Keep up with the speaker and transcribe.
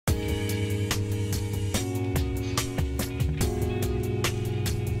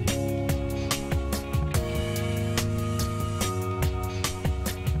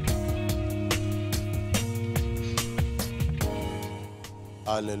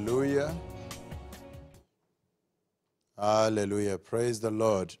Hallelujah. Hallelujah. Praise the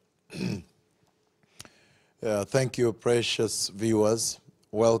Lord. Thank you, precious viewers.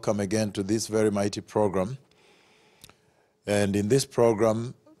 Welcome again to this very mighty program. And in this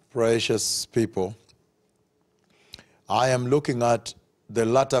program, precious people, I am looking at the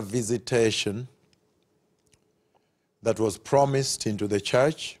latter visitation that was promised into the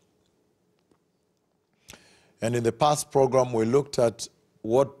church. And in the past program, we looked at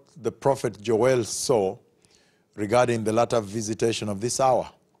what the prophet Joel saw regarding the latter visitation of this hour.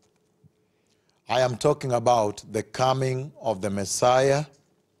 I am talking about the coming of the Messiah,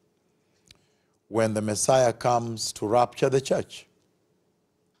 when the Messiah comes to rapture the church.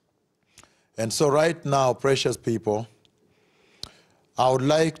 And so right now, precious people, I would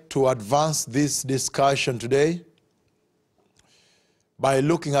like to advance this discussion today by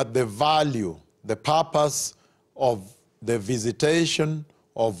looking at the value, the purpose of the visitation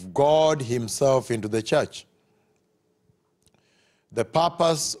of God Himself into the church. The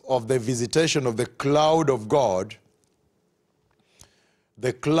purpose of the visitation of the cloud of God,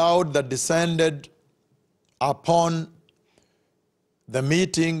 the cloud that descended upon the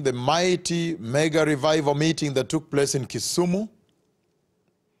meeting, the mighty mega revival meeting that took place in Kisumu,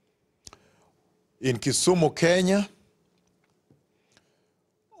 Kenya,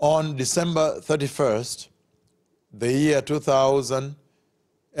 on December 31st, the year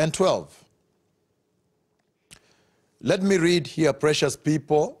 2012. Let me read here, precious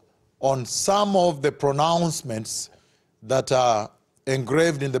people, on some of the pronouncements that are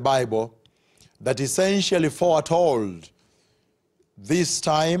engraved in the Bible that essentially foretold this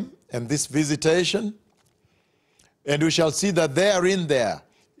time and this visitation. And we shall see that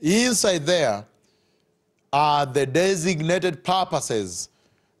inside there, are the designated purposes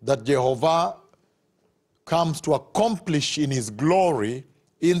that Jehovah comes to accomplish in His glory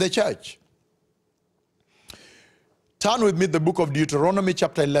in the church. Turn with me to the book of Deuteronomy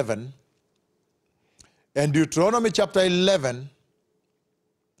chapter 11. And Deuteronomy chapter 11,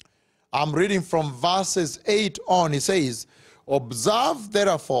 I'm reading from verses 8 on. It says, "Observe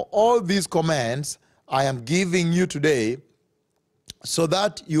therefore all these commands I am giving you today, so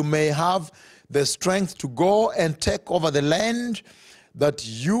that you may have the strength to go and take over the land that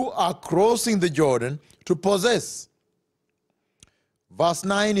you are crossing the Jordan to possess." Verse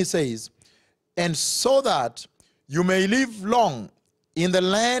 9, it says, "And so that you may live long in the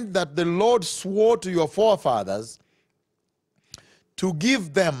land that the Lord swore to your forefathers to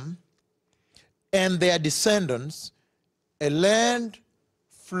give them and their descendants, a land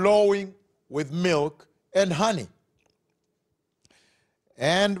flowing with milk and honey."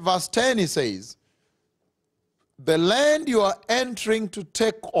 And verse 10, it says, "The land you are entering to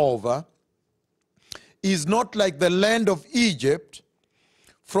take over is not like the land of Egypt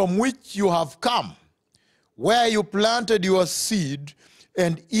from which you have come, where you planted your seed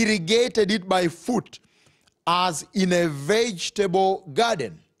and irrigated it by foot as in a vegetable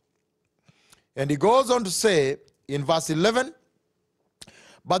garden." And he goes on to say in verse 11,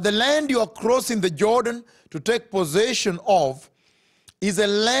 "But the land you are crossing the Jordan to take possession of is a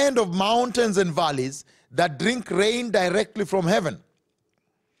land of mountains and valleys that drink rain directly from heaven.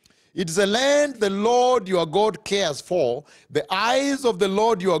 It is a land the Lord your God cares for. The eyes of the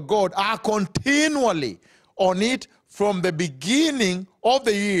Lord your God are continually on it from the beginning of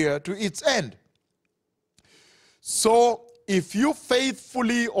the year to its end." So, if you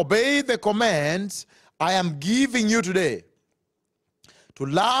faithfully obey the commands I am giving you today, to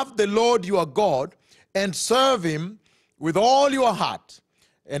love the Lord your God and serve Him with all your heart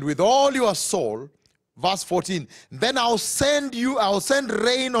and with all your soul, verse 14, "Then I'll send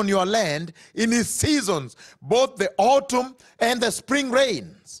rain on your land in its seasons, both the autumn and the spring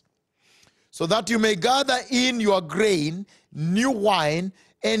rains, so that you may gather in your grain, new wine,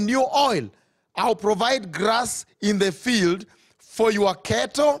 and new oil. I'll provide grass in the field for your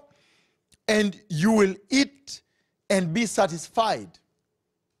cattle, and you will eat and be satisfied."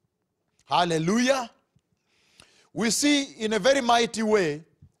 Hallelujah. We see in a very mighty way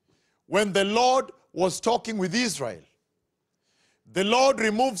when the Lord was talking with Israel. The Lord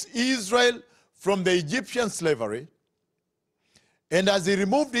removes Israel from the Egyptian slavery. And as He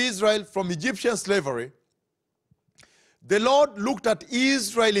removed Israel from Egyptian slavery, the Lord looked at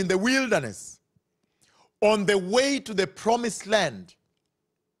Israel in the wilderness on the way to the promised land.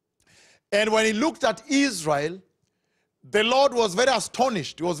 And when He looked at Israel, the Lord was very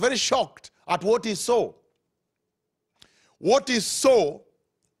astonished. He was very shocked at what He saw. What He saw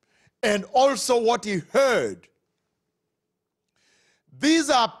and also what He heard.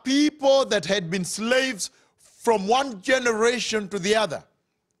 These are people that had been slaves from one generation to the other.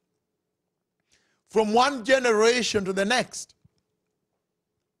 from one generation to the next.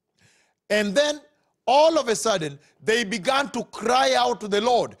 And then all of a sudden, they began to cry out to the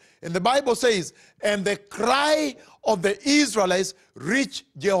Lord. And the Bible says, and the cry of the Israelites reached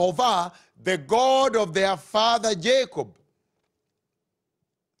Jehovah, the God of their father Jacob.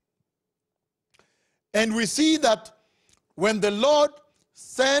 And we see that when the Lord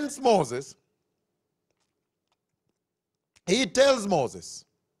sends Moses, he tells Moses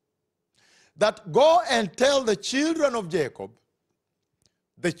that go and tell the children of Jacob,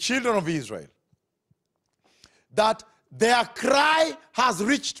 the children of Israel, that their cry has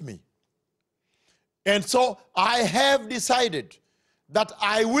reached me. And so I have decided that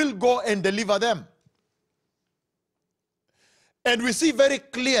I will go and deliver them. And we see very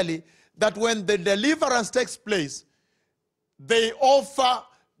clearly that when the deliverance takes place, they offer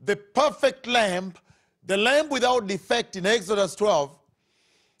the perfect lamb, the lamb without defect in Exodus 12,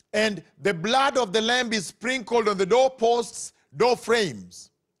 and the blood of the lamb is sprinkled on the doorposts, door frames.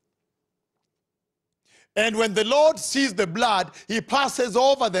 And when the Lord sees the blood, he passes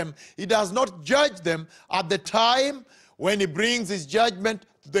over them. He does not judge them at the time when he brings his judgment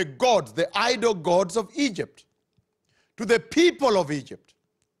to the gods, the idol gods of Egypt, to the people of Egypt.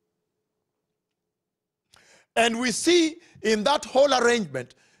 And we see in that whole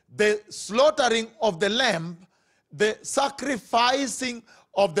arrangement the slaughtering of the lamb, the sacrificing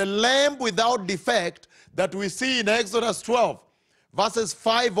of the lamb without defect that we see in Exodus 12, verses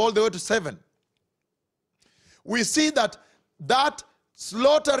 5 all the way to 7. We see that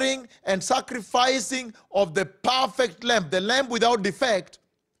slaughtering and sacrificing of the perfect lamb, the lamb without defect,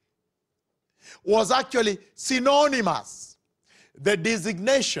 was actually synonymous. The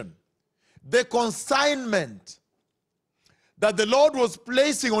designation, the consignment that the Lord was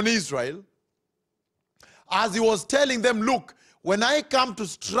placing on Israel as he was telling them, look, when I come to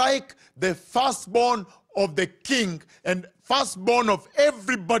strike the firstborn of the king and firstborn of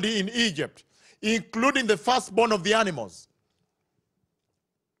everybody in Egypt, including the firstborn of the animals,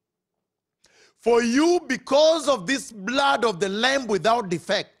 for you, because of this blood of the lamb without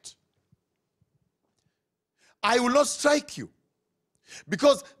defect, I will not strike you.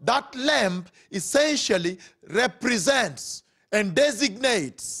 Because that lamb essentially represents and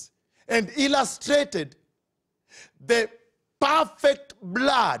designates and illustrated the perfect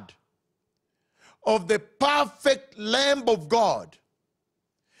blood of the perfect Lamb of God,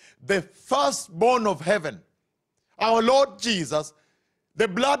 the firstborn of heaven, our Lord Jesus, the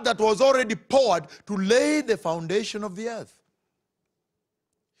blood that was already poured to lay the foundation of the earth.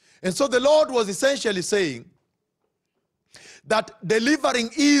 And so the Lord was essentially saying that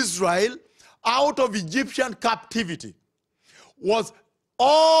delivering Israel out of Egyptian captivity was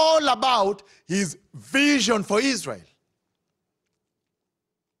all about his vision for Israel.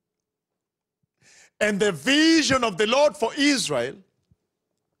 And the vision of the Lord for Israel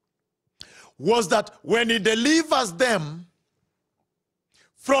was that when he delivers them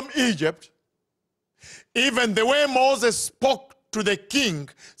from Egypt, even the way Moses spoke to the king,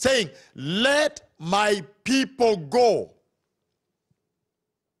 saying, let my people go.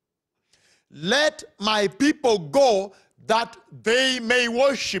 Let my people go that they may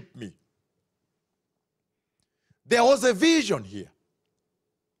worship me. There was a vision here.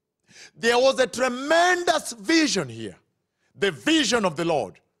 There was a tremendous vision here. The vision of the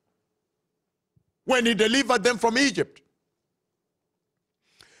Lord when he delivered them from Egypt.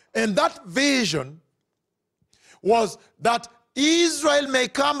 And that vision was that Israel may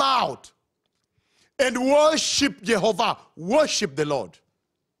come out and worship Jehovah, worship the Lord.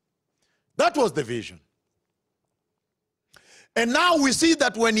 That was the vision. And now we see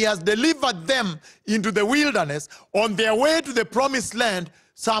that when he has delivered them into the wilderness, on their way to the promised land,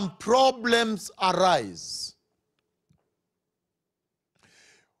 some problems arise.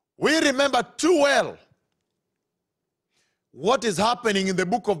 We remember too well what is happening in the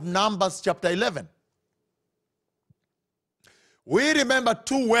book of Numbers chapter 11. We remember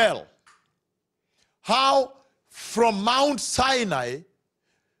too well how from Mount Sinai,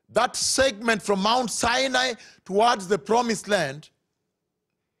 that segment from Mount Sinai towards the promised land,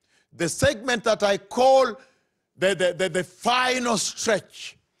 the segment that I call the final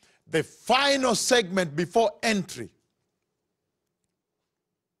stretch, the final segment before entry.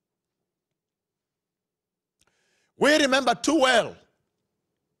 We remember too well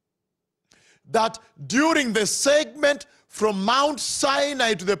that during the segment from Mount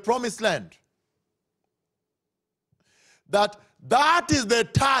Sinai to the promised land, that is the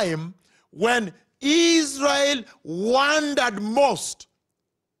time when Israel wandered most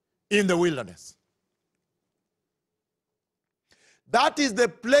in the wilderness. That is the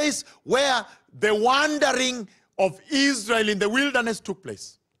place where the wandering of Israel in the wilderness took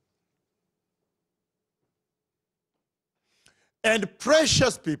place. And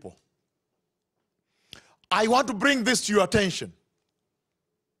precious people, I want to bring this to your attention.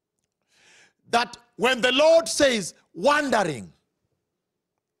 That when the Lord says wandering,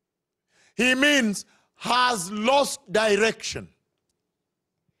 he means has lost direction.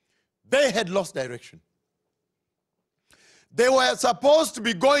 They had lost direction. They were supposed to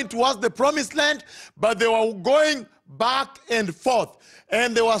be going towards the promised land, but they were going back and forth.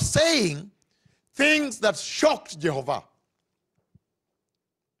 And they were saying things that shocked Jehovah.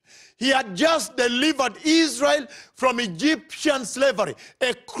 He had just delivered Israel from Egyptian slavery,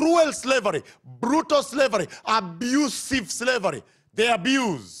 a cruel slavery, brutal slavery, abusive slavery. They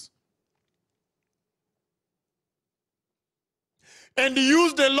abuse. And he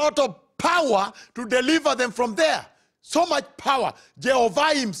used a lot of power to deliver them from there. So much power.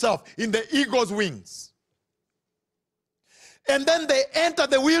 Jehovah himself in the eagle's wings. And then they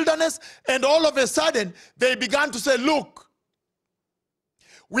entered the wilderness, and all of a sudden they began to say, look,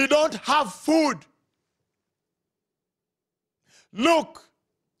 we don't have food. Look,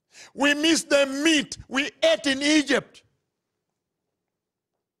 we miss the meat we ate in Egypt.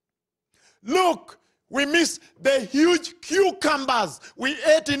 Look, we miss the huge cucumbers we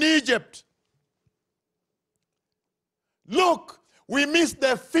ate in Egypt. Look, we miss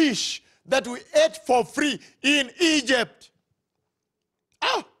the fish that we ate for free in Egypt.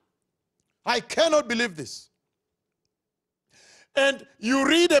 Ah, I cannot believe this. And you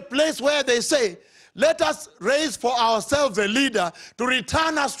read a place where they say, let us raise for ourselves a leader to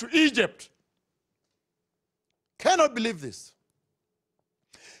return us to Egypt. Cannot believe this.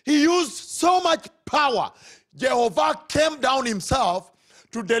 He used so much power. Jehovah came down himself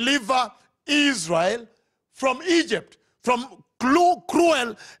to deliver Israel from Egypt, from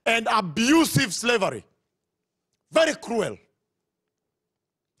cruel and abusive slavery. Very cruel.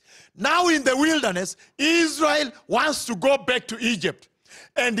 Now in the wilderness, Israel wants to go back to Egypt.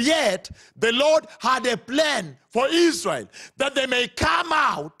 And yet, the Lord had a plan for Israel that they may come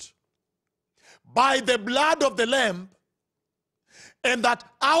out by the blood of the Lamb, and that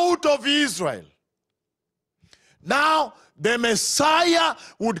out of Israel, now the Messiah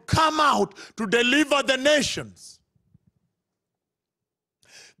would come out to deliver the nations.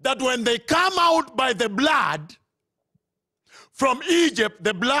 That when they come out by the blood from Egypt,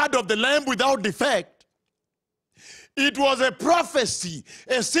 the blood of the Lamb without defect, it was a prophecy,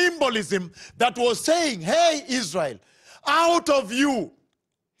 a symbolism that was saying, hey Israel, out of you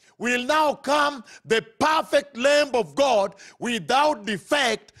will now come the perfect Lamb of God without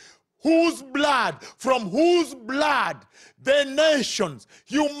defect, whose blood, from whose blood the nations,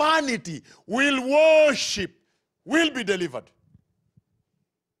 humanity will worship, will be delivered.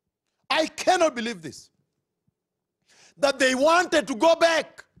 I cannot believe this. That they wanted to go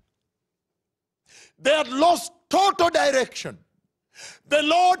back. They had lost total direction. The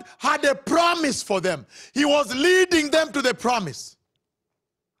Lord had a promise for them. He was leading them to the promise.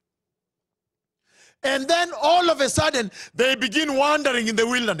 And then all of a sudden, they begin wandering in the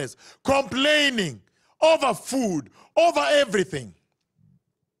wilderness, complaining over food, over everything.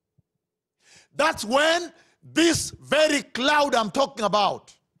 That's when this very cloud I'm talking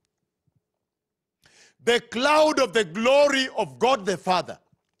about, the cloud of the glory of God the Father,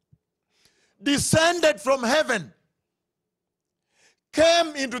 descended from heaven,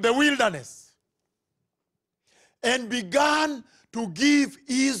 came into the wilderness, and began to give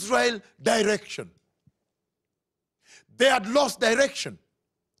Israel direction. They had lost direction,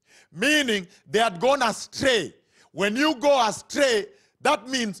 meaning they had gone astray. When you go astray, that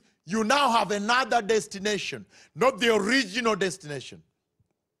means you now have another destination, not the original destination.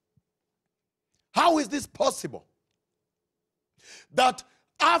 How is this possible? That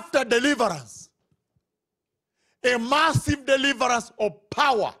after deliverance, a massive deliverance of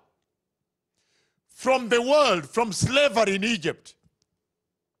power from the world, from slavery in Egypt,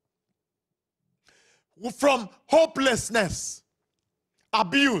 from hopelessness,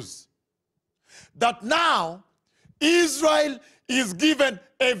 abuse, that now Israel is given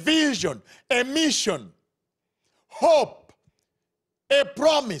a vision, a mission, hope, a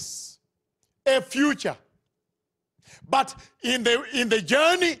promise, a future. But in the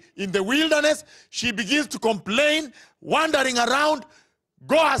journey, in the wilderness, she begins to complain, wandering around,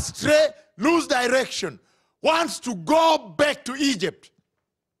 go astray, lose direction, wants to go back to Egypt.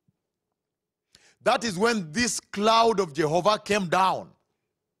 That is when this cloud of Jehovah came down.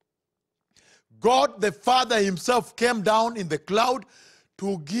 God the Father himself came down in the cloud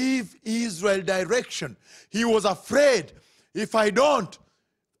to give Israel direction. He was afraid. If I don't,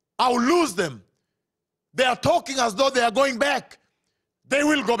 I'll lose them. They are talking as though they are going back. They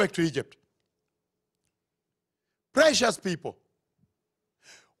will go back to Egypt. Precious people,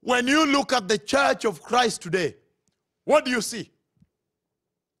 when you look at the church of Christ today, what do you see?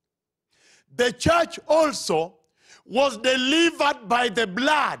 The church also was delivered by the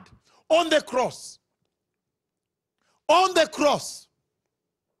blood on the cross. On the cross.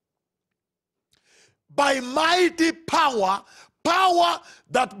 By mighty power, power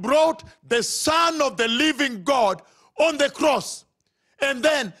that brought the Son of the living God on the cross and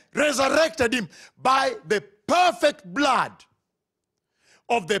then resurrected him by the perfect blood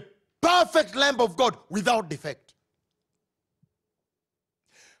of the perfect Lamb of God without defect.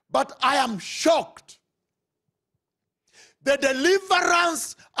 But I am shocked. The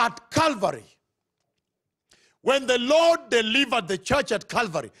deliverance at Calvary, when the Lord delivered the church at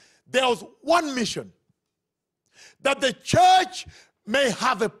Calvary, there was one mission: that the church may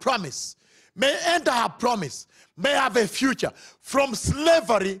have a promise, may enter her promise, may have a future, from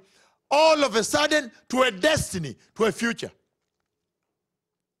slavery all of a sudden to a destiny, to a future,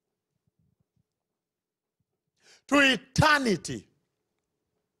 to eternity.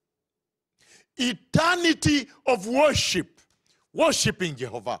 Eternity of worship, worshiping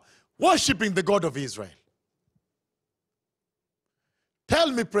Jehovah, worshiping the God of Israel. Tell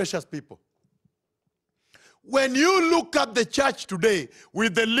me, precious people, when you look at the church today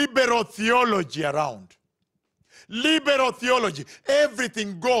with the liberal theology around, liberal theology,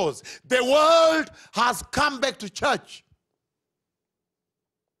 everything goes. The world has come back to church.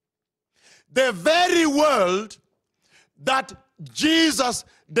 The very world that Jesus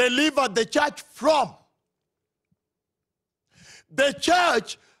delivered the church from. The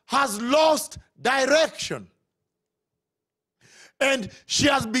church has lost direction. And she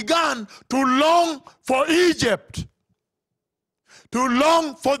has begun to long for Egypt, to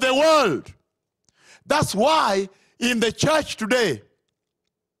long for the world. That's why in the church today,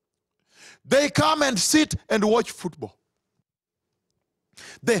 they come and sit and watch football.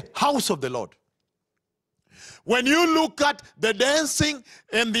 The house of the Lord. When you look at the dancing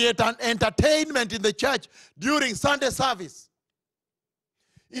and the entertainment in the church during Sunday service,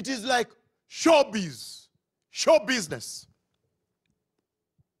 it is like showbiz, show business.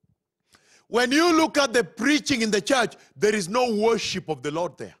 When you look at the preaching in the church, there is no worship of the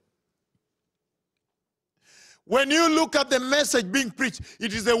Lord there. When you look at the message being preached,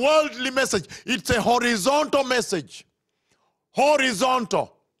 it is a worldly message. It's a horizontal message.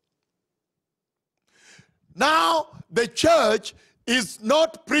 Horizontal. Now, the church is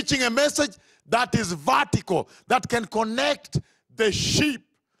not preaching a message that is vertical, that can connect the sheep,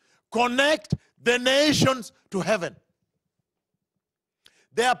 connect the nations to heaven.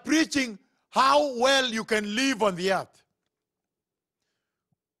 They are preaching how well you can live on the earth,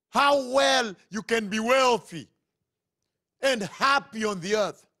 how well you can be wealthy and happy on the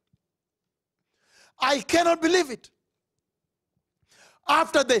earth. I cannot believe it.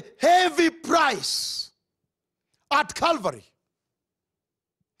 After the heavy price at Calvary,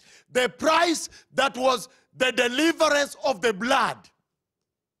 the price that was the deliverance of the blood,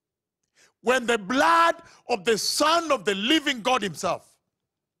 when the blood of the Son of the living God himself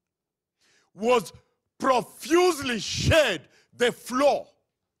was profusely shed the floor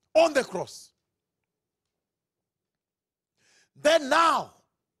on the cross. Then now,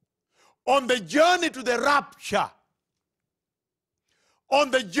 on the journey to the rapture, on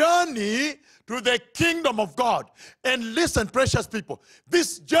the journey to the kingdom of God. And listen, precious people,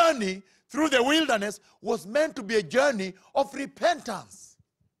 this journey through the wilderness was meant to be a journey of repentance,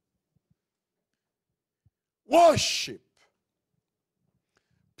 worship,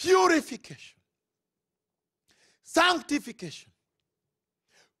 purification, sanctification,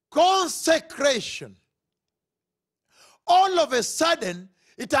 consecration. All of a sudden,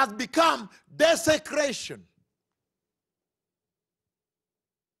 it has become desecration.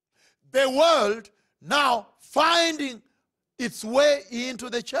 The world now finding its way into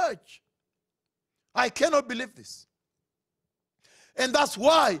the church. I cannot believe this. And that's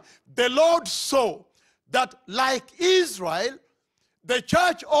why the Lord saw that, like Israel, the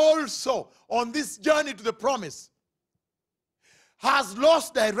church also, on this journey to the promise, has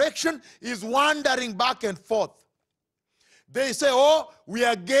lost direction, is wandering back and forth. They say, oh, we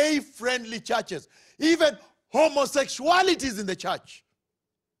are gay-friendly churches. Even homosexuality is in the church.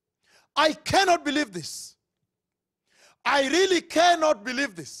 I cannot believe this. I really cannot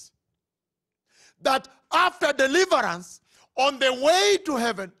believe this. That after deliverance, on the way to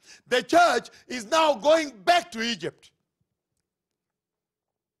heaven, the church is now going back to Egypt.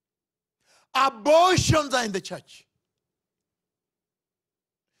 Abortions are in the church.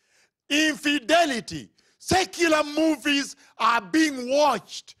 infidelity, secular movies are being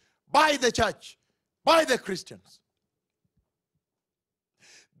watched by the church, by the Christians.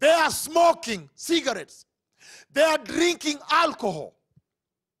 They are smoking cigarettes. They are drinking alcohol.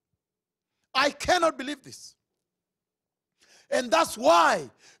 I cannot believe this. And that's why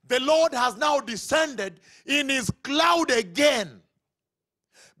the Lord has now descended in his cloud again.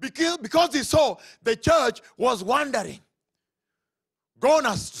 Because he saw the church was wandering, gone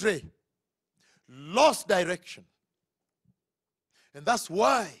astray, lost direction. And that's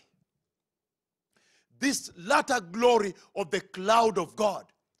why this latter glory of the cloud of God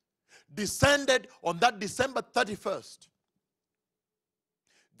descended on that December 31st,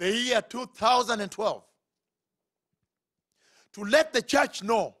 the year 2012, to let the church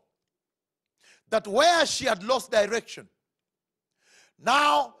know that where she had lost direction,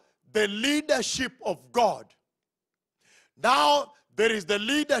 now the leadership of God, now there is the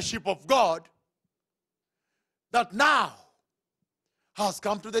leadership of God that now has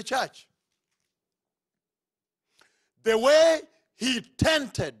come to the church. The way he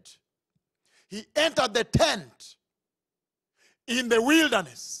tented, he entered the tent in the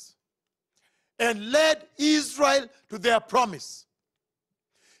wilderness and led Israel to their promise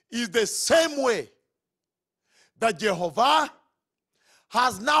is the same way that Jehovah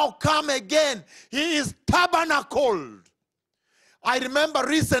has now come again. He is tabernacled. I remember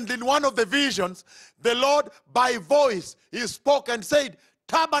recently in one of the visions, the Lord by voice, he spoke and said,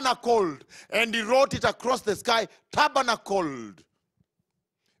 tabernacled. And he wrote it across the sky, tabernacled.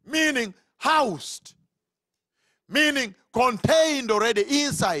 Meaning housed. Meaning contained already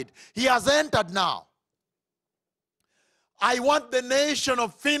inside. He has entered now. I want the nation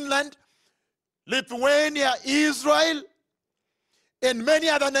of Finland, Lithuania, Israel, and many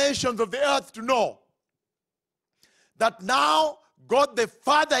other nations of the earth to know that now God the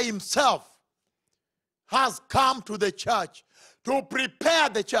Father himself has come to the church to prepare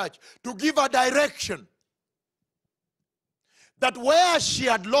the church, to give her direction. That where she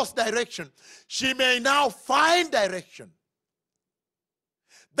had lost direction, she may now find direction.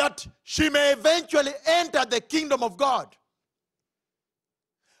 That she may eventually enter the kingdom of God.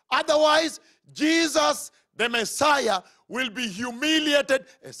 Otherwise, Jesus, the Messiah, will be humiliated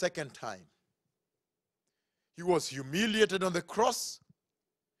a second time. He was humiliated on the cross.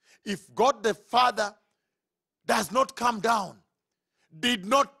 If God the Father does not come down, did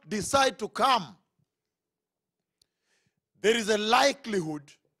not decide to come, there is a likelihood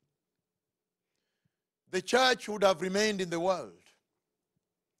the church would have remained in the world.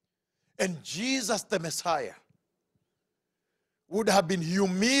 And Jesus the Messiah would have been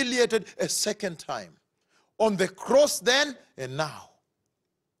humiliated a second time. On the cross then and now.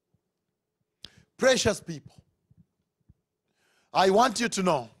 Precious people, I want you to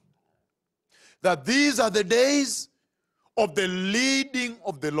know that these are the days of the leading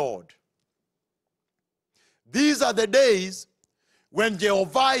of the Lord. These are the days when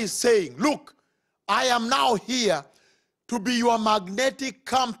Jehovah is saying, look, I am now here to be your magnetic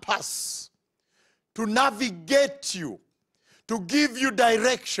compass, to navigate you, to give you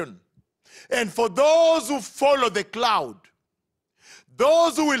direction. And for those who follow the cloud,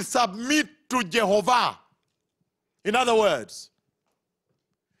 those who will submit to Jehovah, in other words,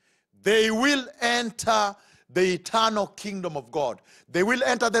 they will enter the eternal kingdom of God. They will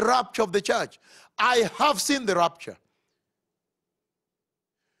enter the rapture of the church. I have seen the rapture.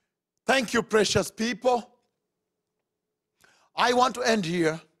 Thank you, precious people. I want to end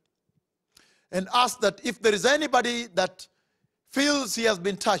here and ask that if there is anybody that feels he has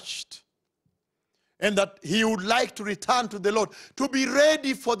been touched and that he would like to return to the Lord, to be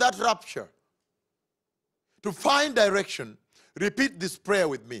ready for that rapture, to find direction, repeat this prayer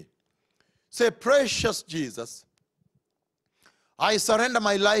with me. Say, precious Jesus, I surrender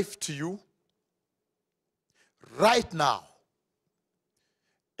my life to you right now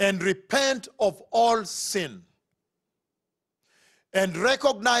and repent of all sin and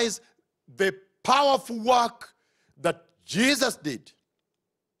recognize the powerful work that Jesus did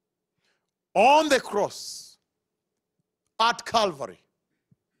on the cross at Calvary.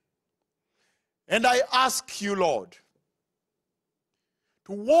 And I ask you, Lord,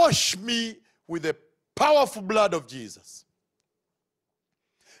 to wash me with the powerful blood of Jesus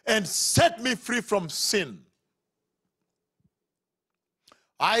and set me free from sin.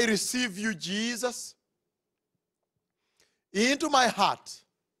 I receive you, Jesus, into my heart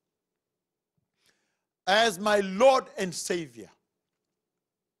as my Lord and Savior.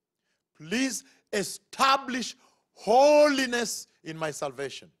 Please establish holiness in my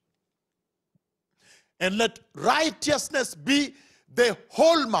salvation. And let righteousness be the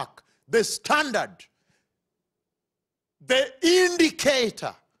hallmark, the standard, the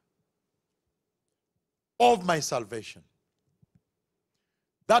indicator of my salvation,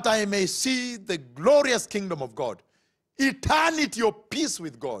 that I may see the glorious kingdom of God, eternity of peace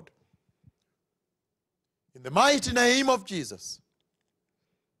with God. In the mighty name of Jesus,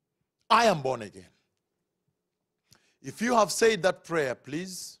 I am born again. If you have said that prayer,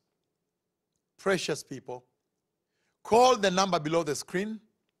 please, precious people, call the number below the screen.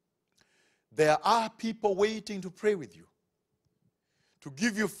 There are people waiting to pray with you, to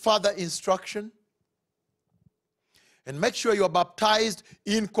give you further instruction. And make sure you are baptized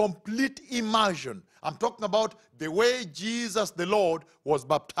in complete immersion. I'm talking about the way Jesus the Lord was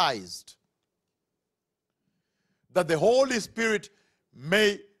baptized, that the Holy Spirit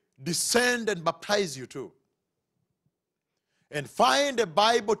may descend and baptize you too. And find a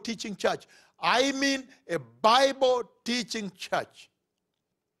Bible teaching church. I mean a Bible teaching church.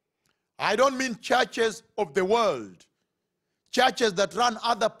 I don't mean churches of the world, churches that run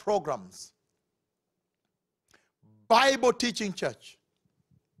other programs. Bible teaching church,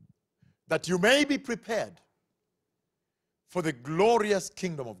 that you may be prepared for the glorious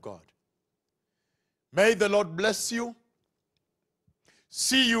kingdom of God. May the Lord bless you.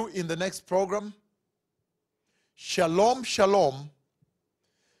 See you in the next program. Shalom, shalom.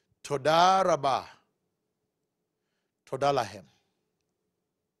 Toda rabah. Toda lahem.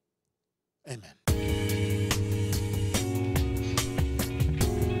 Amen.